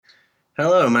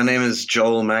Hello, my name is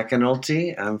Joel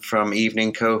McAnulty. I'm from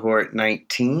Evening Cohort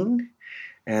 19,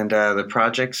 and the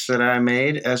projects that I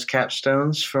made as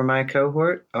capstones for my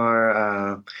cohort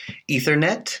are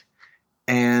Ethernet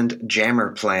and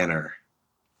Jammer Planner.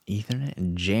 Ethernet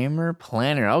and Jammer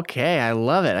Planner. Okay, I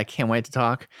love it. I can't wait to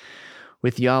talk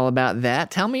with y'all about that.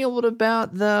 Tell me a little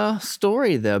about the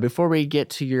story, though, before we get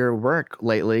to your work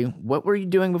lately. What were you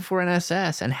doing before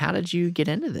NSS, and how did you get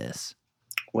into this?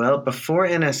 Well, before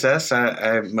NSS,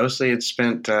 I mostly had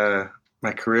spent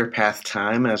my career path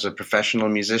time as a professional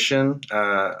musician,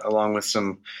 along with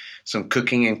some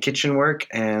cooking and kitchen work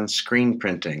and screen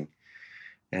printing.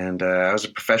 And I was a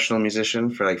professional musician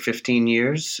for like 15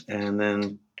 years, and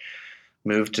then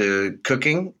moved to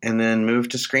cooking, and then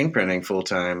moved to screen printing full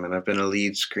time. And I've been a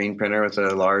lead screen printer with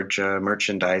a large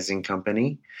merchandising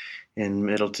company in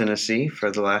Middle Tennessee for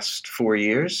the last 4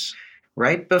 years.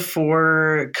 Right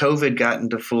before COVID got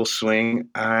into full swing,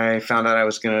 I found out I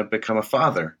was going to become a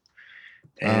father.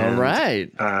 All And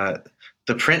right.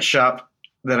 the print shop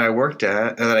that I worked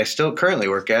at, that I still currently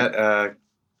work at,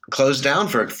 closed down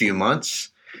for a few months.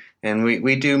 And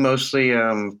we do mostly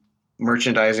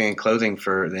merchandising and clothing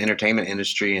for the entertainment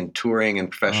industry and touring and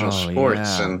professional Oh,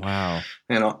 sports. yeah. And, Wow.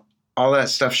 and all that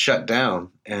stuff shut down.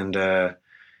 And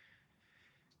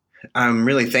I'm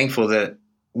really thankful that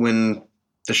when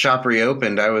the shop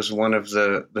reopened, I was one of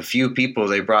the few people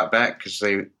they brought back because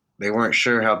they weren't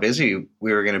sure how busy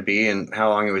we were going to be and how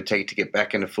long it would take to get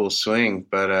back into full swing.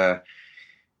 But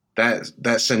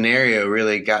that scenario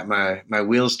really got my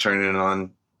wheels turning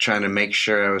on trying to make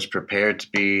sure I was prepared to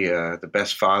be the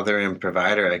best father and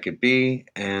provider I could be.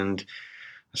 And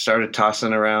I started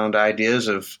tossing around ideas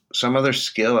of some other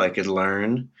skill I could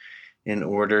learn in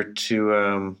order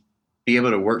to be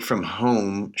able to work from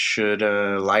home should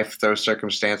life throw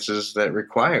circumstances that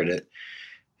required it.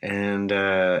 And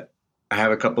I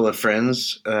have a couple of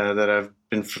friends that I've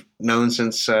been known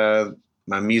since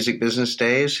my music business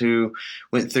days who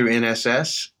went through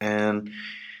NSS, and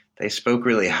they spoke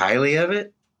really highly of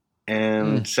it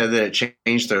and Mm. said that it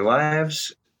changed their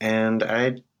lives. And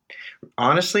I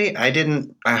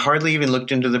hardly even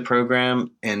looked into the program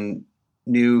and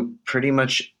knew pretty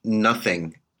much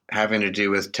nothing having to do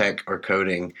with tech or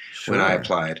coding when I Sure.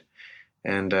 applied,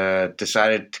 and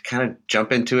decided to kind of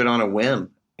jump into it on a whim.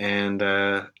 And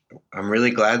I'm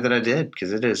really glad that I did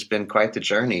because it has been quite the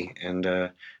journey. And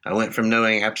I went from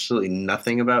knowing absolutely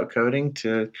nothing about coding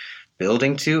to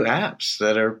building two apps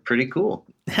that are pretty cool.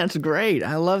 That's great.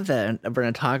 I love that. And we're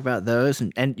going to talk about those.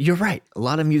 And you're right. A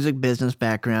lot of music business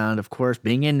background. Of course,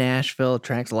 being in Nashville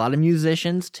attracts a lot of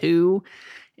musicians too.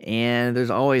 And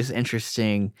there's always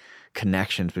interesting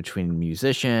connections between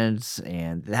musicians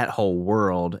and that whole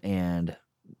world and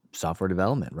software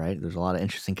development, right? There's a lot of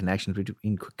interesting connections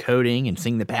between coding and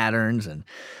seeing the patterns and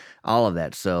all of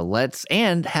that. So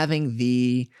and having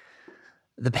the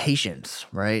patience,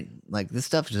 right? Like this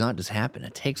stuff does not just happen.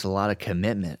 It takes a lot of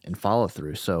commitment and follow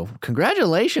through. So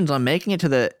congratulations on making it to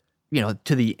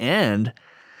the end.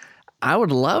 I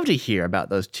would love to hear about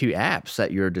those two apps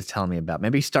that you were just telling me about.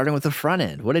 Maybe starting with the front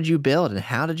end. What did you build and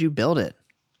how did you build it?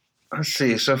 Let's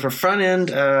see. So for front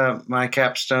end, my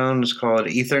capstone is called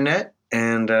Ethernet,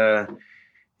 and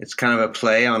it's kind of a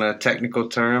play on a technical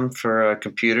term for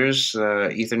computers,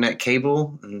 Ethernet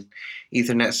cable and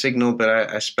Ethernet signal, but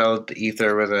I spelled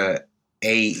ether with a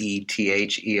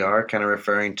AETHER, kind of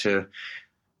referring to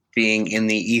being in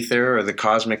the ether or the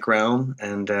cosmic realm.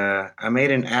 And I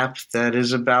made an app that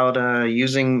is about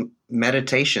using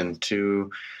meditation to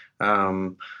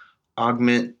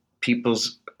augment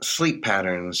people's sleep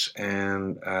patterns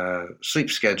and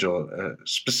sleep schedule,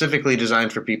 specifically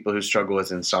designed for people who struggle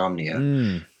with insomnia.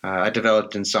 Mm. I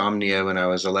developed insomnia when I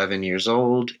was 11 years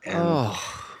old, and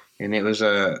Oh, it was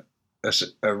a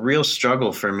real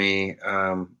struggle for me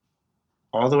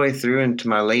all the way through into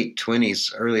my late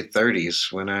 20s, early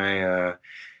 30s, when I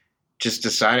just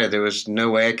decided there was no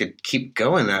way I could keep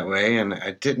going that way, and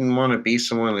I didn't want to be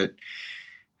someone that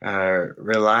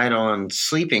relied on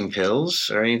sleeping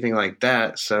pills or anything like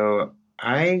that. So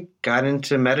I got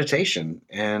into meditation,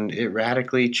 and it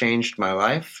radically changed my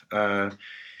life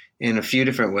in a few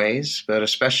different ways, but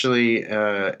especially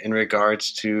in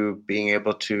regards to being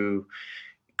able to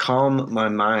calm my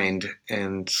mind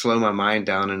and slow my mind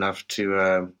down enough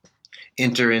to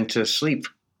enter into sleep.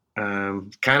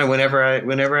 Kind of whenever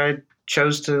I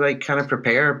chose to like kind of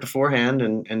prepare beforehand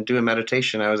and do a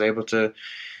meditation, I was able to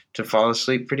fall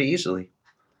asleep pretty easily.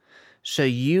 so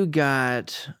you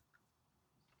got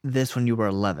this when you were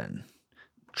 11,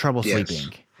 trouble Yes.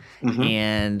 sleeping, hmm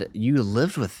and you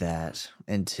lived with that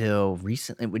until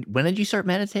recently. When did you start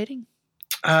meditating?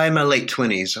 I'm in my late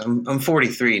 20s. I'm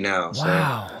 43 now. So,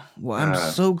 Wow. Well, I'm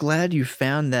uh, so glad you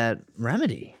found that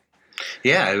remedy.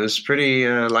 yeah, it was pretty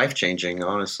life changing,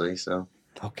 honestly. So,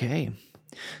 Okay.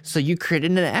 So you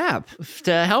created an app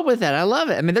to help with that. I love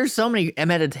it. I mean, there's so many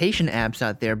meditation apps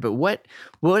out there, but what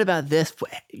about this?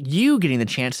 You getting the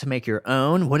chance to make your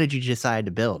own? What did you decide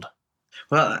to build?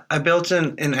 well, I built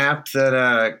an app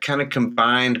that kind of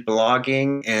combined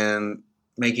blogging and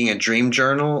making a dream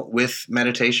journal with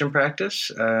meditation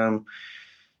practice.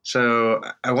 So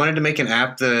I wanted to make an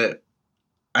app that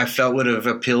I felt would have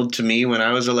appealed to me when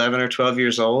I was 11 or 12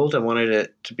 years old. I wanted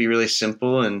it to be really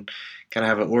simple and kind of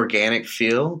have an organic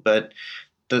feel. But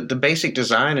the basic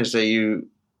design is that you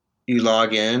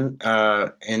log in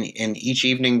and each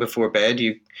evening before bed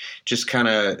you just kind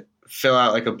of fill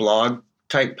out like a blog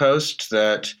type post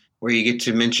that where you get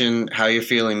to mention how you're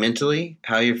feeling mentally,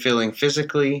 how you're feeling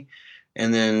physically,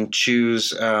 and then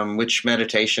choose which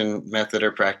meditation method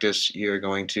or practice you're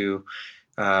going to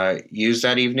use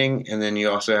that evening. And then you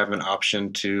also have an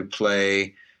option to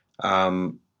play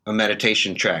a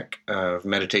meditation track of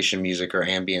meditation music or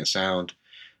ambient sound.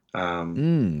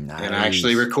 And I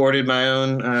actually Nice. recorded my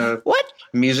own What?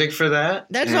 music for that.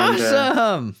 That's and,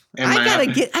 awesome. And my I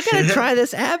app, gotta try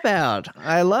this app out.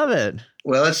 I love it.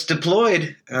 well, it's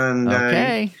deployed, and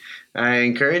Okay. I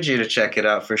encourage you to check it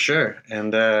out for sure.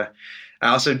 And I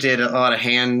also did a lot of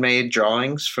handmade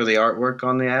drawings for the artwork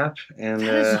on the app, and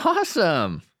That is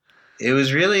awesome. it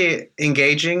was really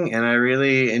engaging, and I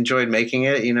really enjoyed making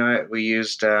it. We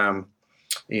used,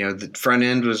 the front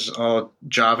end was all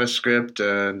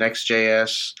JavaScript,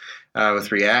 Next.js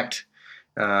with React,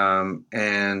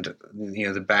 and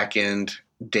the back end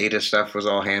data stuff was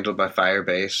all handled by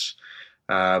Firebase.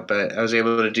 But I was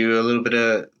able to do a little bit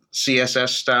of CSS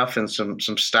stuff and some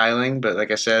styling. But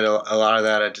like I said, a lot of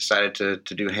that I decided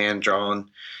to do hand drawn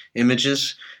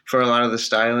images for a lot of the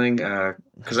styling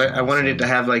because I wanted it to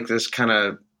have like this kind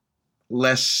of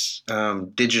less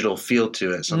digital feel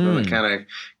to it, something that kind of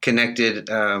connected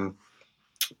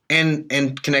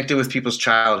and connected with people's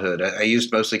childhood. I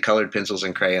used mostly colored pencils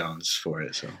and crayons for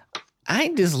it. So I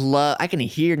can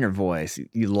hear in your voice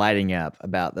you lighting up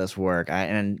about this work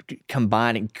and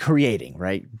combining, creating,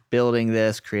 right? Building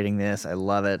this, creating this. I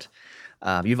love it.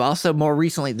 You've also more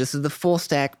recently, this is the full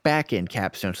stack backend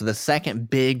capstone. So the second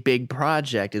big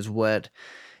project is what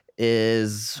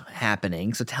is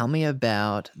happening. So tell me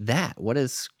about that. What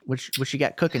you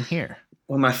got cooking here?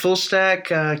 Well, my full stack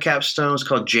capstone is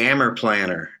called Jammer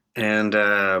Planner. And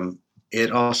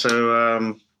it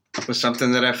also was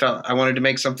something that I felt I wanted to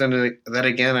make something that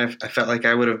again, I felt like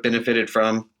I would have benefited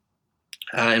from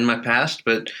in my past,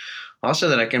 but also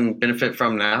that I can benefit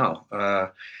from now.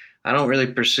 I don't really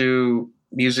pursue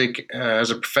music as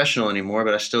a professional anymore,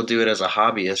 but I still do it as a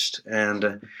hobbyist.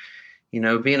 And,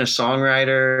 being a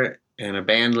songwriter and a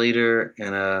band leader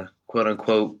and a quote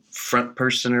unquote front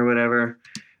person or whatever,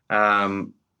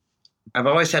 I've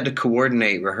always had to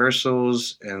coordinate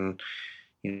rehearsals and,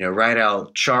 write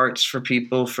out charts for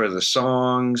people for the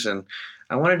songs. And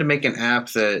I wanted to make an app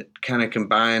that kind of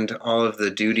combined all of the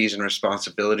duties and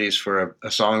responsibilities for a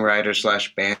songwriter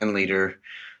 / band leader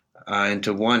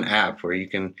into one app where you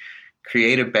can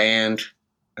create a band,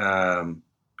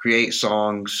 create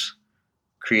songs,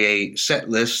 create set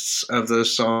lists of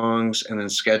those songs, and then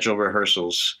schedule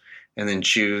rehearsals, and then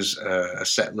choose a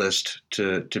set list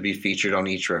to be featured on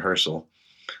each rehearsal.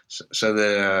 So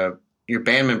that your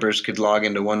band members could log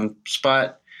into one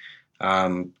spot,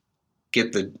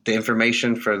 get the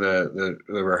information for the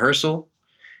rehearsal,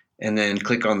 and then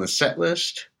click on the set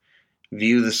list,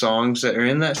 view the songs that are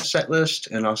in that set list,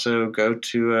 and also go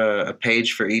to a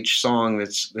page for each song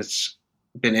that's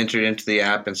been entered into the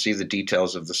app and see the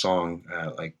details of the song,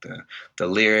 like the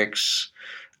lyrics,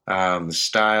 the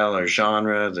style or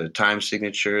genre, the time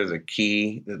signature, the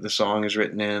key that the song is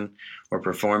written in or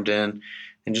performed in,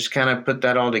 and just kind of put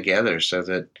that all together so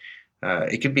that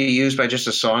it could be used by just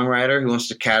a songwriter who wants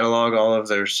to catalog all of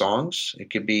their songs. It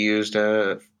could be used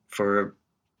for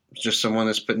just someone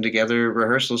that's putting together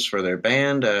rehearsals for their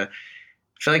band. I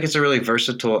feel like it's a really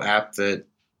versatile app that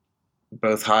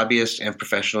both hobbyists and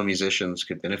professional musicians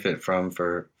could benefit from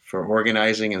for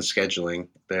organizing and scheduling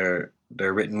their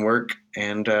written work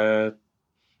and the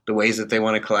ways that they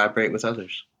want to collaborate with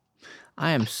others.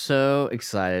 I am so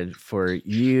excited for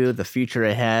you, the future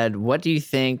ahead. What do you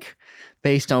think,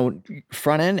 based on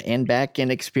front end and back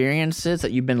end experiences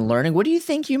that you've been learning, what do you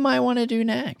think you might want to do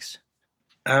next?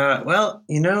 Well,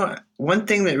 one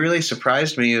thing that really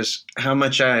surprised me is how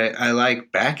much I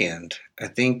like back end. I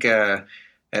think at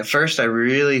first I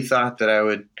really thought that I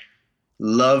would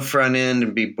love front end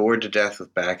and be bored to death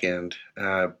with back end.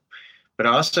 But But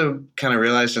I also kind of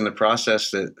realized in the process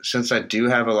that since I do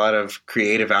have a lot of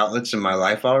creative outlets in my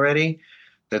life already,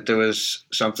 that there was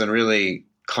something really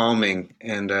calming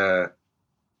and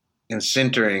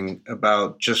centering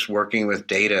about just working with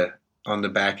data on the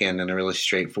back end in a really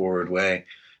straightforward way.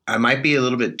 I might be a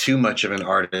little bit too much of an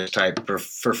artist type for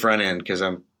front end because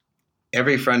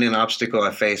every front end obstacle I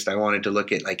faced, I wanted to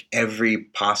look at like every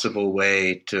possible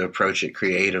way to approach it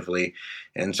creatively.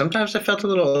 And sometimes I felt a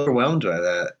little overwhelmed by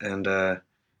that. And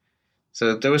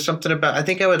so there was something about, I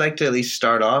think I would like to at least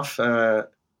start off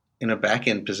in a back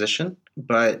end position,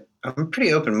 but I'm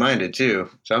pretty open minded too.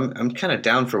 So I'm kind of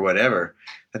down for whatever.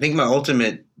 I think my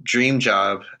ultimate dream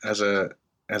job as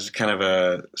kind of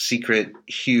a secret,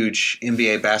 huge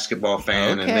NBA basketball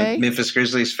fan and Memphis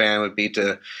Grizzlies fan would be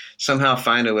to somehow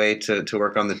find a way to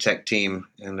work on the tech team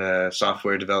and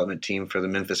software development team for the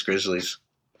Memphis Grizzlies.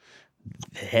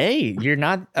 Hey,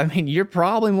 you're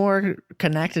probably more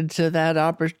connected to that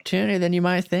opportunity than you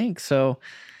might think. So,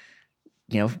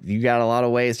 you got a lot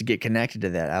of ways to get connected to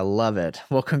that. I love it.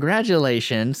 Well,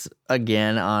 congratulations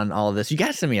again on all of this. You got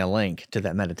to send me a link to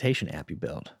that meditation app you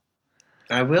built.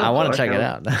 I will. I want to check it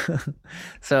out.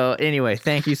 So anyway,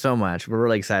 thank you so much. We're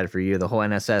really excited for you, the whole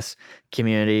NSS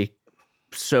community.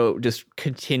 So just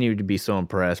continue to be so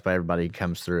impressed by everybody who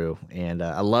comes through. And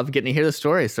I love getting to hear the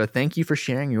story. So thank you for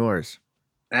sharing yours.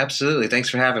 Absolutely. Thanks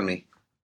for having me.